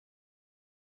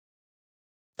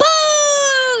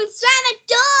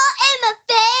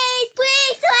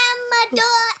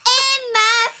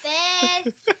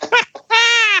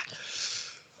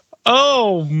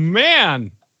Oh, man.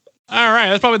 All right.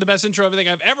 That's probably the best intro of everything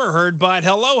I've ever heard. But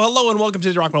hello, and welcome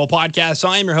to the Rock and Roll Podcast.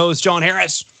 I am your host, John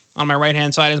Harris. On my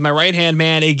right-hand side is my right-hand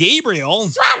man, Gabriel.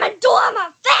 Slam a door in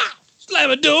my face. Slam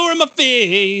a door in my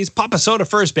face. Pop a soda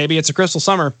first, baby. It's a crystal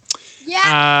summer.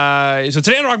 Yeah. So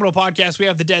today on the Rock and Roll Podcast, we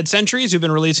have the Dead Centuries, who've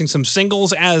been releasing some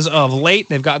singles as of late.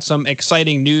 They've got some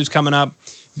exciting news coming up.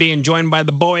 Being joined by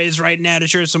the boys right now to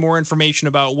share some more information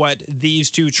about what these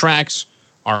two tracks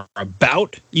are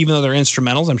about, even though they're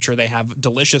instrumentals. I'm sure they have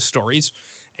delicious stories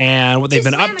and what they've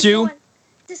been up to.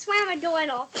 Just slam a door in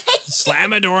our faces.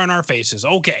 Slam a door in our faces.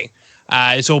 Okay.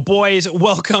 So boys,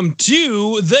 welcome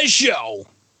to the show.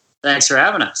 Thanks for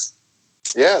having us.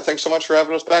 Yeah, thanks so much for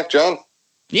having us back, John.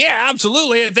 Yeah,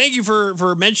 absolutely. Thank you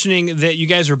for mentioning that you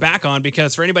guys are back on,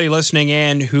 because for anybody listening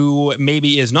in who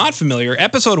maybe is not familiar,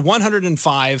 episode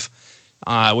 105,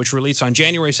 which released on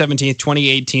January 17th,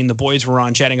 2018, the boys were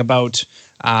on chatting about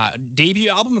debut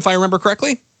album, if I remember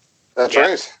correctly. That's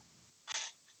right.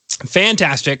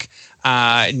 Fantastic.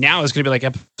 Now it's going to be like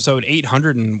episode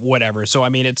 800 and whatever. So, I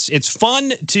mean, it's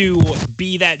fun to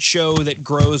be that show that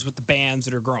grows with the bands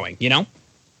that are growing, you know?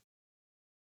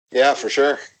 Yeah, for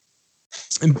sure.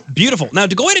 Beautiful. Now,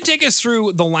 to go ahead and take us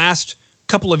through the last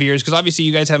couple of years, because obviously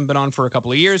you guys haven't been on for a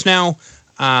couple of years now,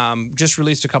 just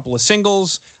released a couple of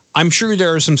singles. I'm sure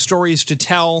there are some stories to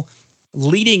tell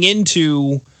leading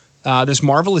into this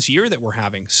marvelous year that we're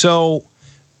having. So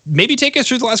maybe take us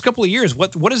through the last couple of years.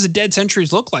 What does the Dead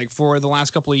Centuries look like for the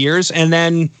last couple of years? And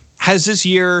then has this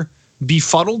year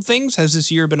befuddled things? Has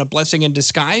this year been a blessing in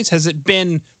disguise? Has it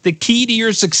been the key to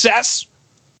your success?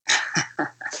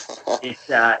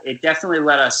 It definitely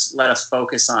let us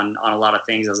focus on a lot of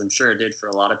things, as I'm sure it did for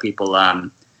a lot of people.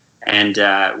 And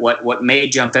what may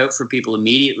jump out for people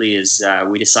immediately is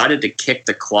we decided to kick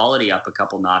the quality up a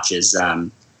couple notches.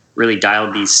 Really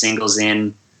dialed these singles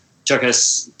in. Took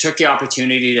the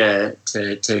opportunity to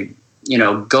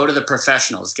go to the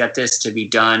professionals, get this to be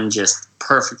done just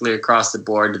perfectly across the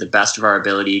board to the best of our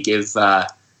ability. Give the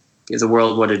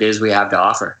world what it is we have to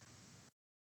offer.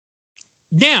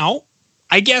 Now,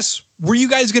 I guess, were you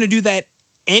guys going to do that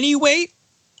anyway?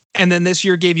 And then this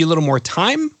year gave you a little more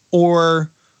time? Or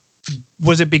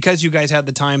was it because you guys had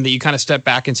the time that you kind of stepped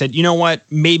back and said, you know what,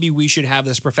 maybe we should have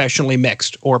this professionally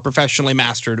mixed or professionally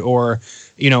mastered, or,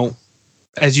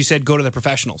 as you said, go to the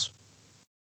professionals?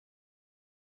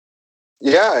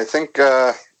 Yeah, I think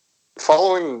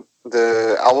following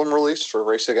the album release for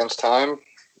Race Against Time,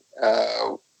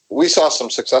 we saw some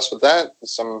success with that.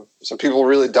 Some people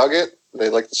really dug it. They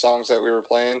liked the songs that we were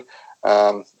playing.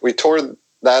 We toured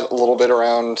that a little bit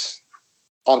around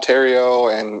Ontario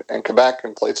and Quebec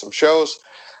and played some shows.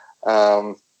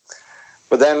 But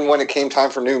then when it came time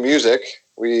for new music,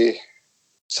 we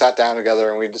sat down together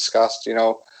and we discussed,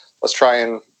 let's try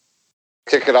and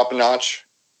kick it up a notch.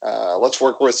 Let's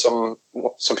work with some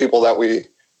people that we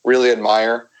really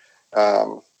admire,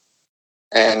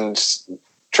 and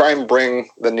try and bring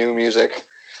the new music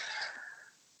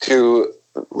to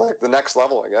like the next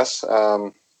level, I guess.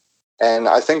 And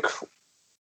I think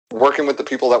working with the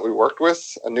people that we worked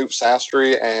with, Anoop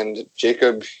Sastry and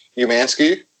Jacob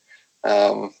Umansky,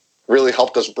 really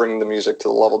helped us bring the music to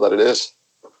the level that it is.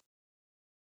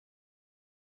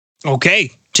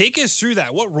 Okay. Take us through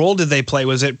that. What role did they play?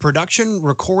 Was it production,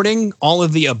 recording, all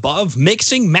of the above,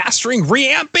 mixing, mastering,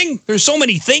 reamping? There's so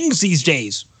many things these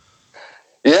days.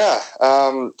 Yeah.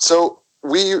 So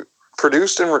we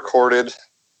produced and recorded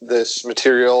this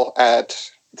material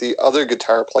at the other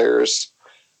guitar player's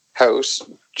house,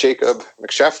 Jacob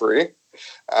McSheffrey.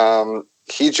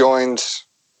 He joined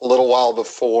a little while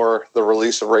before the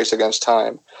release of Race Against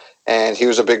Time, and he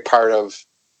was a big part of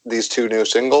these two new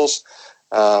singles.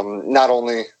 Not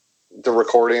only the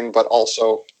recording, but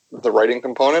also the writing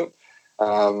component.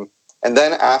 And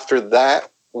then after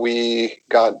that, we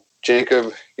got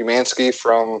Jacob Umansky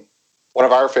from one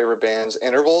of our favorite bands,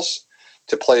 Intervals,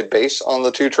 to play bass on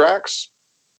the two tracks.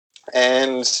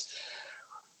 And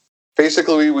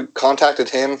basically we contacted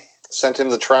him, sent him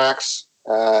the tracks.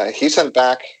 He sent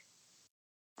back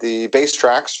the bass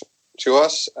tracks to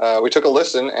us. We took a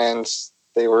listen and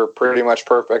they were pretty much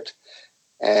perfect.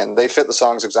 And they fit the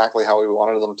songs exactly how we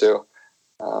wanted them to.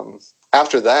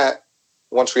 After that,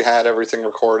 once we had everything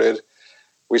recorded,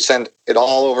 we sent it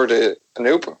all over to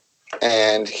Anoop,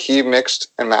 and he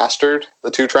mixed and mastered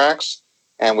the two tracks,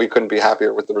 and we couldn't be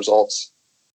happier with the results.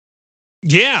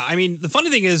 Yeah, I mean, the funny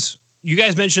thing is, you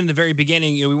guys mentioned in the very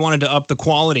beginning, we wanted to up the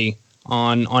quality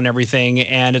on everything,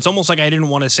 and it's almost like I didn't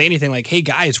want to say anything like, hey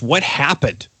guys, what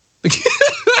happened?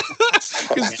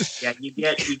 Yeah, you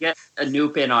get a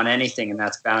Anoop in on anything, and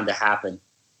that's bound to happen.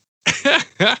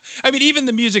 I mean, even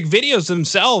the music videos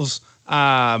themselves,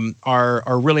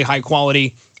 are really high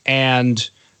quality. And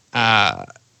I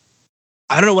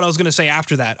don't know what I was going to say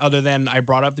after that, other than I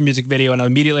brought up the music video and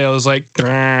immediately I was like,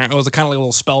 I was kind of like a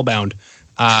little spellbound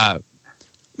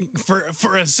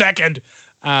for a second.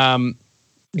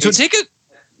 So take it.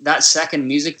 That second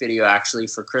music video actually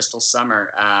for Crystal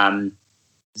Summer,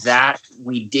 that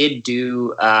we did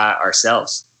do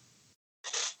ourselves.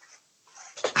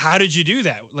 How did you do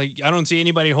that? Like, I don't see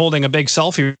anybody holding a big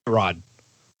selfie rod.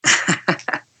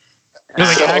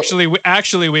 Like,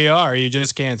 actually, we are. You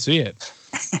just can't see it.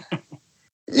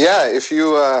 Yeah, if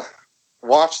you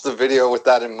watch the video with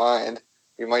that in mind,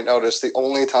 you might notice the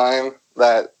only time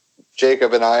that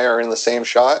Jacob and I are in the same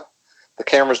shot, the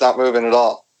camera's not moving at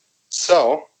all.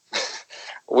 So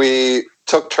we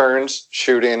took turns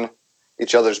shooting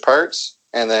each other's parts,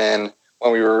 and then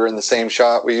when we were in the same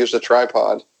shot, we used a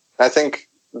tripod. I think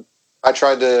I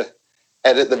tried to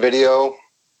edit the video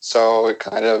so it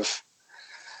kind of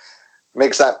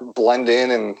makes that blend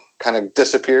in and kind of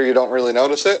disappear. You don't really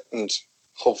notice it, and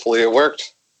hopefully it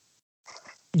worked.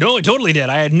 No, it totally did.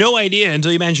 I had no idea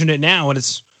until you mentioned it now, and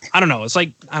it's, I don't know, it's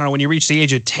like, I don't know, when you reach the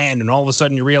age of 10 and all of a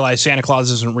sudden you realize Santa Claus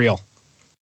isn't real.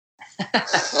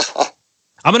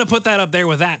 I'm going to put that up there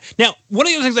with that. Now, one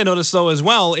of the other things I noticed, though, as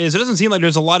well, is it doesn't seem like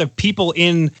there's a lot of people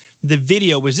in the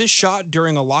video. Was this shot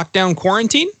during a lockdown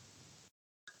quarantine?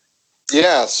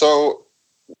 Yeah, so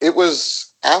it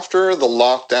was after the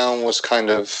lockdown was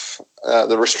kind of,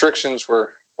 the restrictions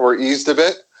were eased a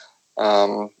bit.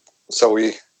 So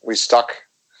we stuck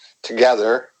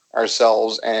together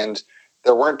ourselves, and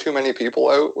there weren't too many people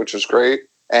out, which was great.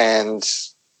 And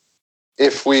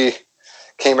if we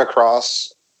came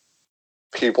across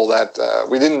people that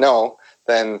we didn't know,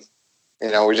 then,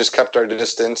 we just kept our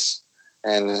distance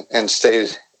and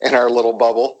stayed in our little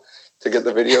bubble to get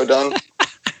the video done.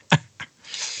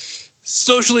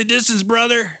 Socially distanced,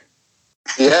 brother.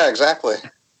 Yeah, exactly.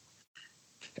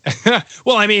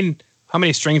 Well, I mean, how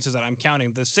many strings is that? I'm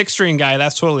counting. The 6-string guy,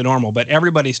 that's totally normal, but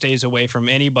everybody stays away from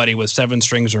anybody with 7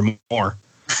 strings or more.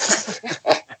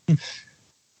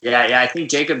 Yeah, I think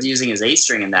Jacob's using his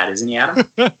 8-string in that, isn't he,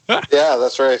 Adam? Yeah,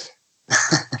 that's right.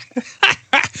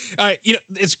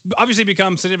 It's obviously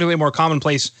become significantly more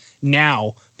commonplace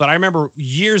now, but I remember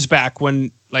years back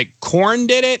when like Korn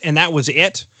did it, and that was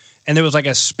it. And there was like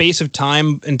a space of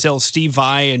time until Steve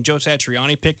Vai and Joe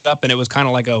Satriani picked up, and it was kind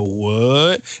of like a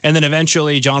what? And then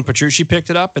eventually John Petrucci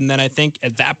picked it up, and then I think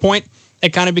at that point it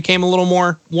kind of became a little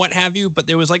more what have you. But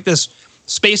there was like this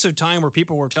space of time where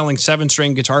people were telling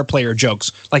 7-string guitar player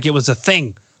jokes, like it was a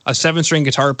thing. A 7-string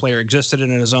guitar player existed in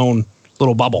his own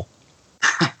little bubble.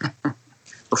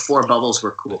 Before bubbles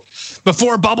were cool.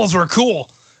 Before bubbles were cool.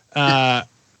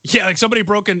 Yeah, like somebody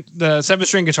broke in, the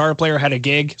 7-string guitar player had a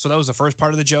gig. So that was the first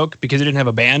part of the joke because he didn't have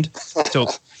a band. So,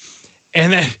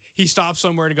 and then he stopped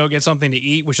somewhere to go get something to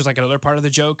eat, which is like another part of the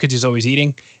joke because he's always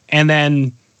eating. And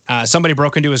then somebody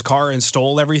broke into his car and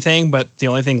stole everything, but the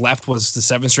only thing left was the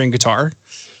 7-string guitar.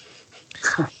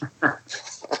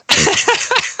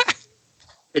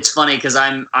 It's funny because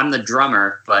I'm the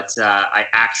drummer, but I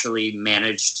actually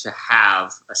managed to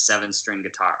have a 7-string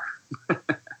guitar.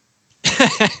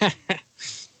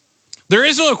 There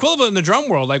is no equivalent in the drum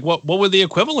world. Like, what would the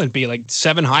equivalent be? Like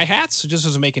 7 hi-hats? It just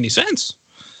doesn't make any sense.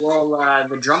 Well,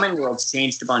 the drumming world's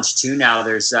changed a bunch too now.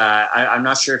 There's, I'm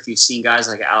not sure if you've seen guys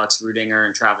like Alex Rudinger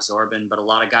and Travis Orban, but a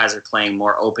lot of guys are playing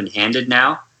more open-handed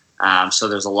now. So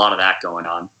there's a lot of that going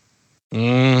on.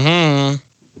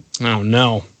 Mm-hmm. Oh,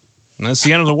 no. That's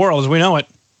the end of the world as we know it.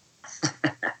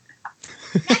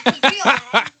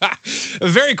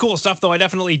 Very cool stuff, though. I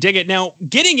definitely dig it. Now,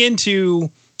 getting into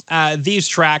these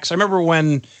tracks, I remember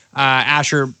when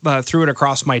Asher threw it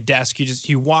across my desk.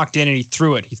 He walked in and he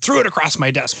threw it. He threw it across my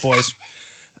desk, boys.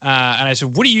 And I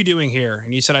said, "What are you doing here?"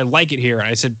 And he said, "I like it here." And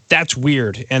I said, "That's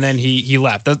weird." And then he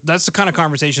left. That's the kind of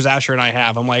conversations Asher and I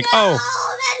have. I'm like, No, that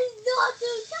is not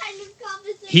those kind of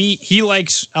conversations. He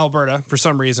likes Alberta for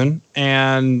some reason,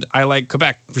 and I like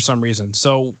Quebec for some reason.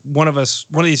 So one of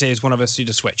these days, one of us need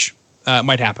to switch. It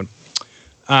might happen.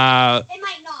 It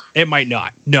might not. It might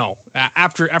not. No.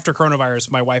 After coronavirus,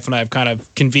 my wife and I have kind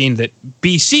of convened that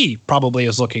BC probably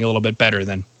is looking a little bit better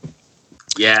than.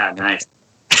 Yeah, nice.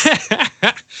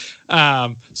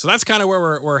 So that's kind of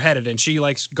where we're headed, and she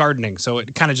likes gardening, so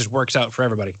it kind of just works out for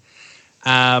everybody. But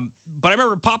I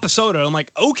remember Papa Soda. I'm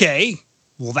like, okay,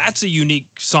 well, that's a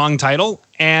unique song title,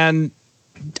 and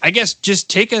I guess just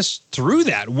take us through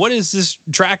that. What is this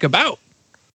track about?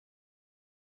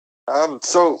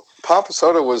 So Papa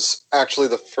Soda was actually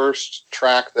the first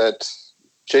track that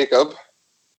Jacob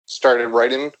started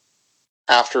writing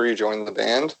after he joined the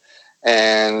band.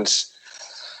 And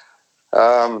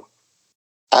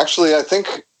Actually, I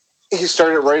think he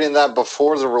started writing that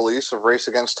before the release of Race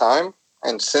Against Time.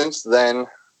 And since then,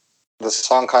 the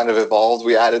song kind of evolved.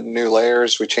 We added new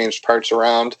layers. We changed parts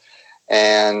around.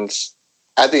 And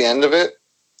at the end of it,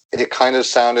 it kind of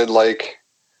sounded like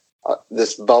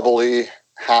this bubbly,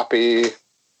 happy,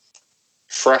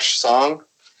 fresh song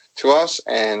to us.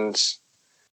 And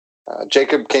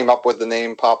Jacob came up with the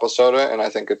name Papa Soda, and I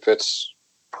think it fits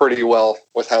pretty well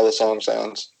with how the song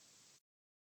sounds.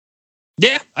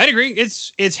 Yeah, I'd agree.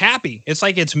 It's happy. It's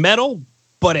like it's metal,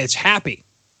 but it's happy.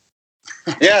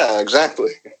 Yeah,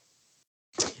 exactly.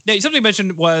 Now, something you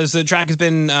mentioned was the track has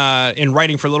been in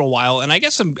writing for a little while, and I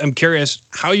guess I'm curious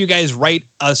how you guys write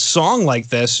a song like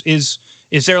this. Is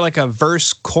there like a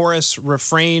verse, chorus,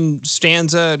 refrain,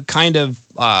 stanza kind of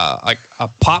like a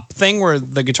pop thing where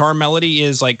the guitar melody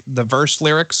is like the verse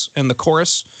lyrics and the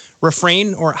chorus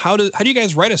refrain, or how do you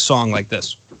guys write a song like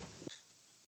this?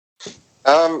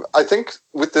 I think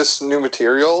with this new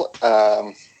material,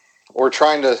 we're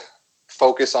trying to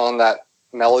focus on that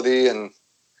melody and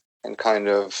kind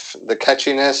of the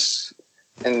catchiness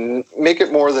and make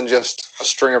it more than just a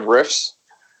string of riffs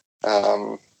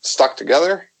stuck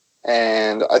together.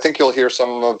 And I think you'll hear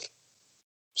some of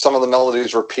the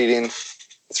melodies repeating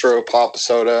through Papa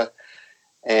Soda,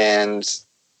 and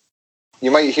you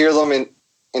might hear them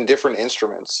in different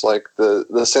instruments. Like the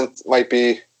synth might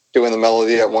be doing the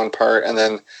melody at one part, and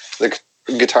then the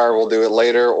guitar will do it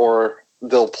later, or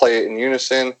they'll play it in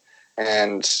unison.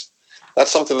 And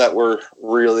that's something that we're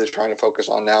really trying to focus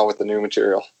on now with the new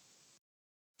material.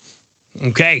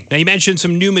 Okay. Now you mentioned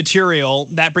some new material.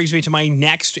 That brings me to my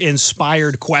next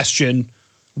inspired question,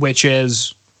 which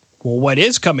is, well, what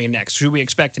is coming next? Should we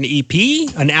expect an EP,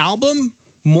 an album,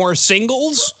 more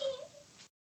singles?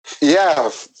 Yeah,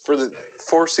 for the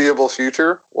foreseeable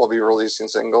future, we'll be releasing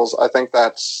singles. I think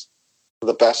that's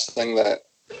the best thing that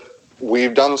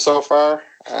we've done so far.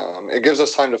 It gives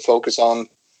us time to focus on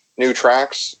new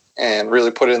tracks and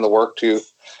really put in the work to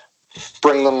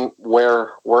bring them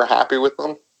where we're happy with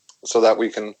them so that we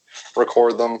can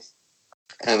record them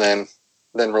and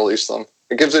then release them.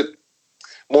 It gives it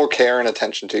more care and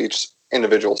attention to each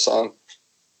individual song.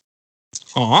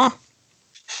 Aw.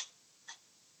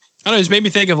 I don't know, it's made me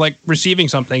think of like receiving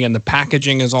something and the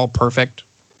packaging is all perfect.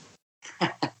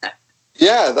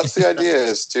 Yeah, that's the idea,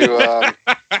 is to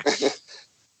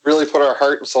really put our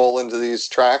heart and soul into these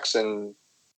tracks and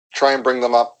try and bring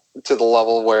them up to the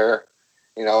level where,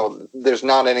 you know, there's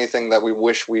not anything that we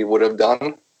wish we would have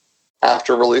done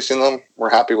after releasing them. We're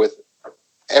happy with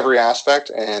every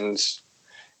aspect, and,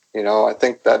 you know, I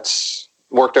think that's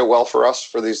worked out well for us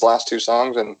for these last two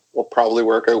songs, and will probably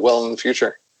work out well in the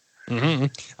future.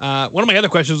 Mm-hmm. One of my other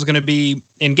questions was going to be,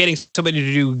 in getting somebody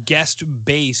to do guest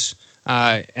bass,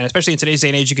 and especially in today's day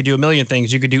and age, you could do a million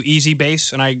things. You could do easy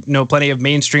bass, and I know plenty of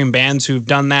mainstream bands who've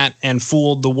done that and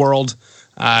fooled the world.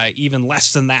 Even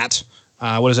less than that.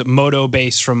 What is it? Moto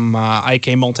bass from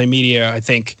IK Multimedia, I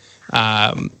think,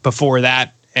 before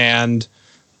that. And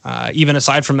even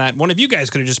aside from that, one of you guys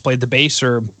could have just played the bass,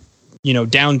 or, you know,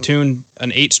 down-tuned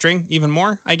an 8-string even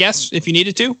more, I guess, if you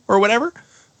needed to, or whatever.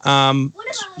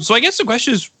 So I guess the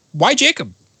question is, why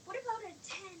Jacob? What about a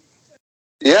 10?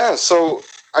 Yeah, so,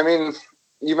 I mean,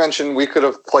 you mentioned we could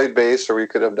have played bass, or we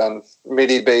could have done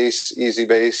MIDI bass, easy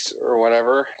bass, or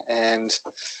whatever. And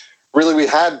really, we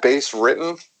had bass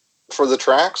written for the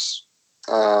tracks.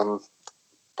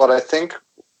 But I think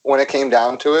when it came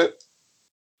down to it,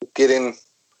 getting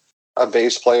a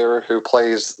bass player who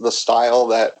plays the style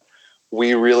that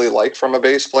we really like from a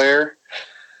bass player,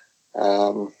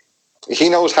 he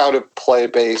knows how to play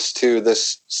bass to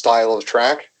this style of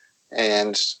track.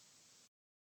 And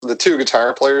the two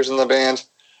guitar players in the band,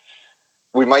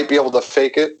 we might be able to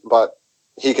fake it, but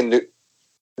he can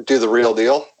do the real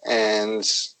deal. And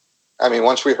I mean,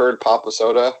 once we heard Papa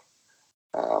Soda,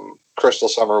 Crystal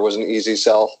Summer was an easy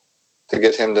sell to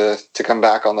get him to come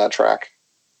back on that track.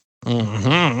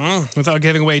 Mm-hmm. Without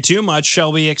giving away too much,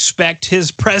 shall we expect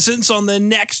his presence on the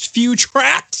next few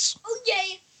tracks? Oh,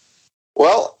 yay.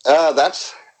 Well,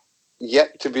 that's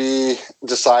yet to be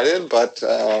decided, but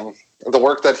the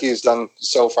work that he's done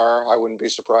so far, I wouldn't be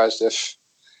surprised if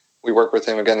we work with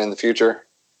him again in the future.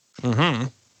 Mm-hmm.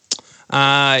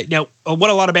 Now, what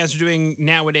a lot of bands are doing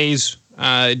nowadays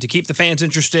to keep the fans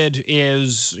interested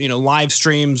is, you know, live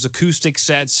streams, acoustic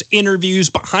sets, interviews,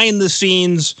 behind the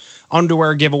scenes,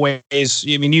 underwear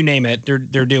giveaways. I mean, you name it,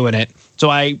 they're doing it. So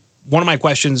one of my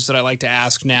questions that I like to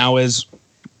ask now is,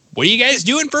 what are you guys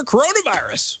doing for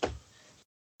coronavirus?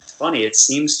 It's funny. It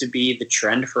seems to be the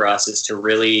trend for us is to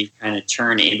really kind of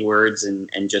turn inwards and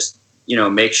just, you know,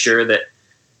 make sure that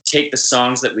take the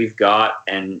songs that we've got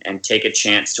and take a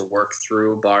chance to work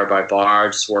through bar by bar,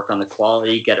 just work on the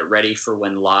quality, get it ready for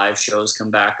when live shows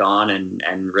come back on,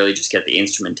 and really just get the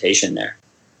instrumentation there.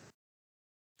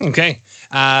 Okay.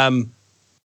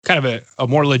 Kind of a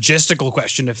more logistical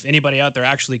question, if anybody out there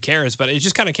actually cares, but it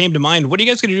just kind of came to mind. What are you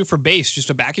guys going to do for bass? Just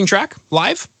a backing track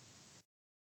live?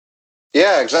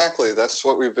 Yeah, exactly. That's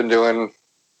what we've been doing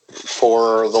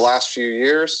for the last few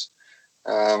years.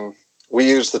 We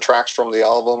used the tracks from the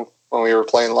album when we were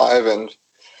playing live, and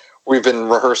we've been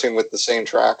rehearsing with the same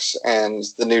tracks and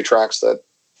the new tracks that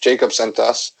Jacob sent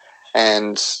us.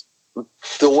 And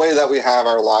the way that we have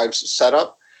our lives set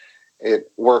up,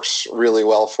 it works really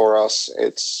well for us.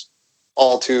 It's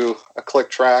all to a click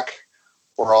track.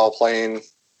 We're all playing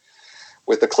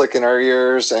with the click in our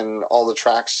ears and all the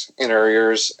tracks in our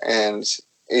ears. And,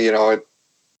 you know,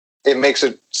 it makes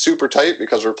it super tight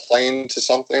because we're playing to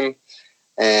something.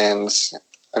 And,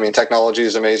 I mean, technology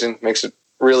is amazing. Makes it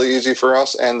really easy for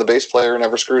us. And the bass player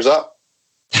never screws up.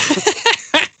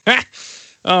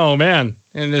 Oh, man.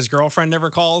 And his girlfriend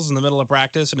never calls in the middle of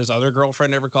practice, and his other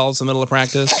girlfriend never calls in the middle of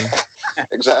practice.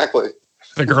 Exactly.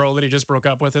 The girl that he just broke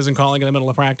up with isn't calling in the middle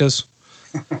of practice.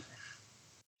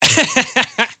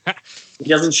 He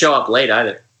doesn't show up late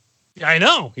either. I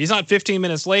know. He's not 15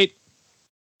 minutes late.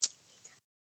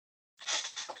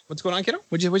 What's going on, kiddo?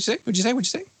 What'd you say? What'd you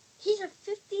say? He's a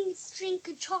 15-string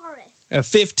guitarist. A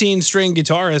 15-string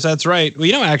guitarist. That's right. Well,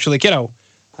 you know, actually, kiddo,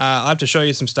 I'll have to show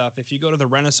you some stuff. If you go to the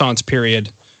Renaissance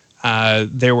period,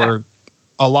 there were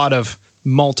a lot of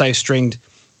multi-stringed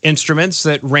instruments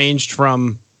that ranged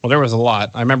from, well, there was a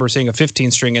lot. I remember seeing a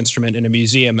 15-string instrument in a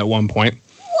museum at one point.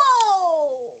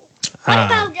 Whoa! What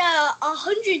about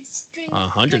 100-string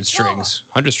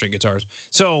 100-string guitars.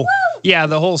 So, woo! Yeah,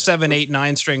 the whole 7, 8,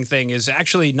 9-string thing is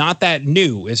actually not that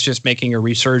new. It's just making a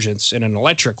resurgence in an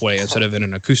electric way instead of in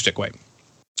an acoustic way.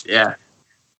 Yeah.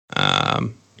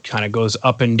 Kind of goes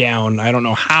up and down. I don't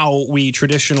know how we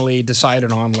traditionally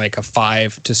decided on like a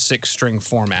 5 to 6 string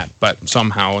format, but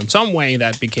somehow in some way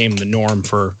that became the norm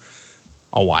for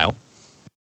a while.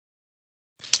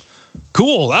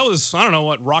 Cool. That was, I don't know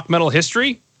what, rock metal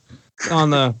history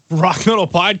on the Rock Metal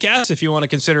Podcast, if you want to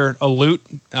consider a lute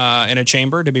in a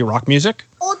chamber to be rock music.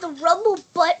 Or the Rumble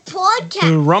Butt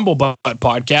Podcast. Rumble Butt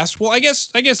Podcast. Well, I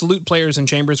guess lute players in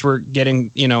chambers were getting,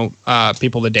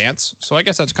 people to dance. So I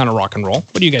guess that's kind of rock and roll.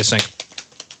 What do you guys think?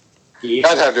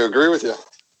 I'd have to agree with you.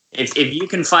 If you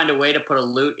can find a way to put a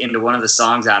lute into one of the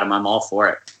songs, Adam, I'm all for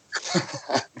it.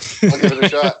 I'll give it a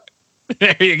shot.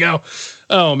 There you go.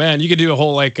 Oh man, you could do a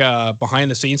whole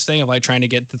behind the scenes thing of like trying to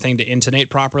get the thing to intonate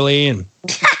properly and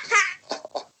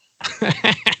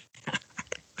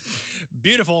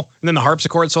beautiful. And then the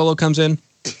harpsichord solo comes in.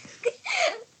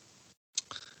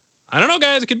 I don't know,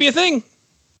 guys. It could be a thing.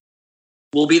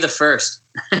 We'll be the first.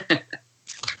 There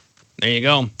you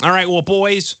go. All right. Well,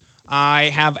 boys, I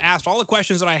have asked all the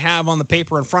questions that I have on the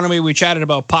paper in front of me. We chatted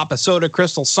about Papa Soda,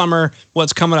 Crystal Summer,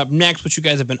 what's coming up next, what you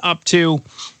guys have been up to.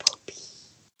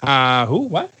 Who?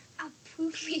 What? A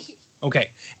poopy.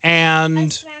 Okay. And A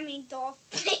slamming door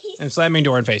face. And slamming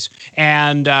door in face.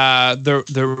 And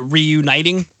the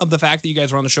reuniting of the fact that you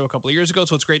guys were on the show a couple of years ago.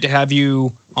 So it's great to have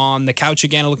you on the couch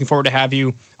again. I'm looking forward to have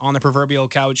you on the proverbial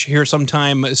couch here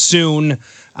sometime soon.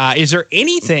 Is there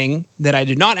anything that I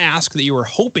did not ask that you were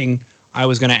hoping I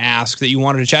was going to ask that you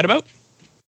wanted to chat about?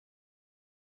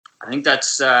 I think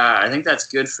that's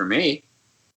good for me.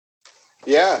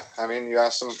 Yeah, I mean, you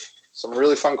asked some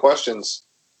really fun questions.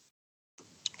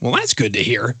 Well, that's good to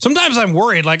hear. Sometimes I'm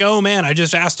worried, like, oh man, I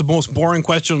just asked the most boring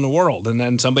question in the world, and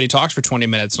then somebody talks for 20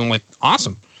 minutes, and I'm like,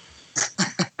 awesome.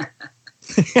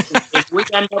 If we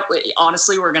end up,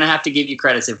 honestly, we're gonna have to give you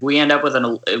credits. If we end up with a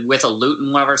lute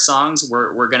in one of our songs,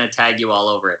 we're gonna tag you all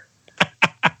over it.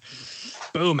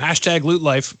 Boom! Hashtag lute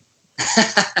life.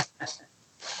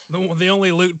 The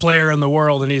only lute player in the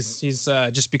world, and he's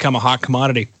just become a hot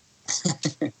commodity.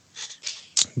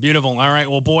 Beautiful. All right.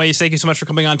 Well, boys, thank you so much for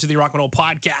coming on to the Rock Metal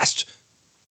Podcast.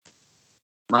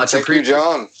 Much Thank you,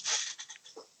 John.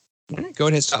 All right, go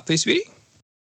ahead and stop, please, sweetie.